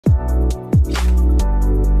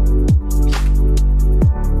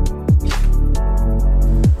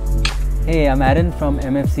Hey, I'm Aaron from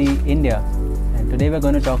MFC India, and today we're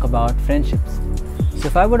going to talk about friendships. So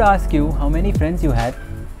if I would ask you how many friends you had,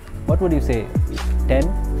 what would you say? 10,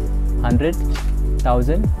 100,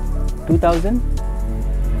 1000, 2000?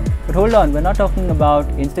 But hold on, we're not talking about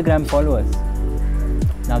Instagram followers.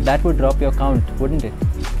 Now that would drop your count, wouldn't it?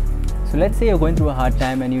 So let's say you're going through a hard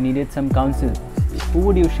time and you needed some counsel. Who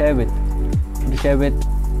would you share with? Would you share with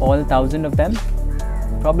all 1000 of them?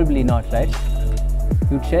 Probably not, right?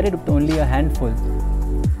 You'd share it with only a handful.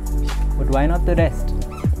 But why not the rest?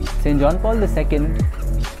 St. John Paul II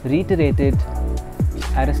reiterated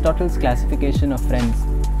Aristotle's classification of friends.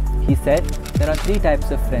 He said there are 3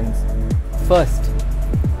 types of friends. First,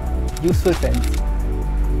 useful friends.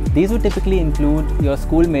 These would typically include your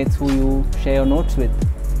schoolmates who you share your notes with,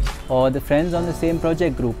 or the friends on the same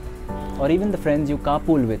project group, or even the friends you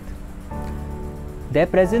carpool with. Their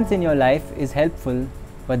presence in your life is helpful,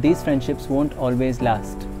 but these friendships won't always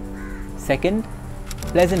last. Second,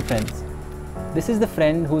 pleasant friends. This is the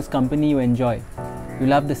friend whose company you enjoy. You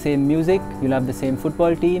love the same music, you love the same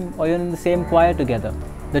football team, or you're in the same choir together.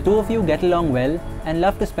 The two of you get along well and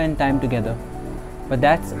love to spend time together. But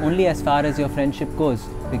that's only as far as your friendship goes,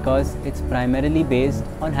 because it's primarily based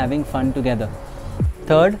on having fun together.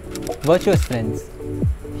 Third, virtuous friends.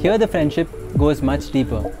 Here the friendship goes much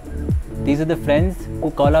deeper. These are the friends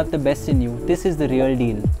who call out the best in you. This is the real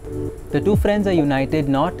deal. The two friends are united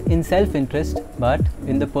not in self-interest, but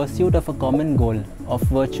in the pursuit of a common goal, of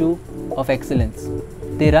virtue, of excellence.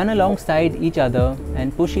 They run alongside each other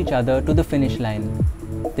and push each other to the finish line.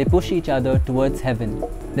 They push each other towards heaven.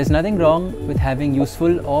 There's nothing wrong with having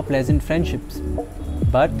useful or pleasant friendships,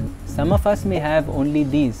 but some of us may have only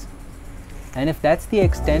these. And if that's the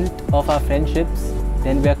extent of our friendships,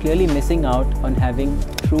 then we are clearly missing out on having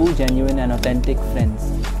true, genuine and authentic friends.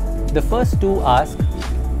 The first two ask,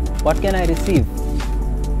 what can I receive?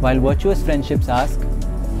 While virtuous friendships ask,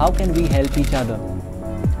 how can we help each other?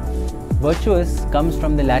 Virtuous comes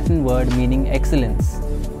from the Latin word meaning excellence,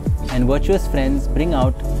 and virtuous friends bring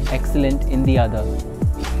out excellent in the other.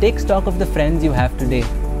 Take stock of the friends you have today,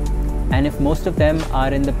 and if most of them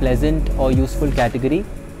are in the pleasant or useful category,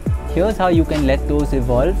 here's how you can let those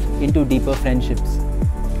evolve into deeper friendships.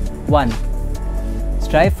 1.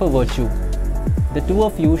 Strive for virtue. The two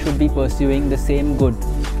of you should be pursuing the same good.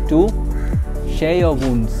 2. Share your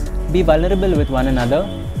wounds. Be vulnerable with one another.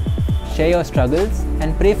 Share your struggles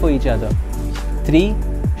and pray for each other. 3.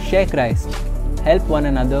 Share Christ. Help one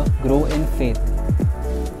another grow in faith.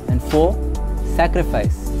 And 4.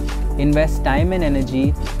 Sacrifice. Invest time and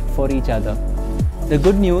energy for each other. The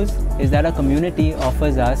good news is that our community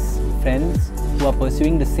offers us friends who are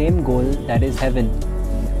pursuing the same goal, that is heaven.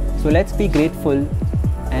 So let's be grateful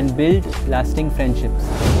and build lasting friendships.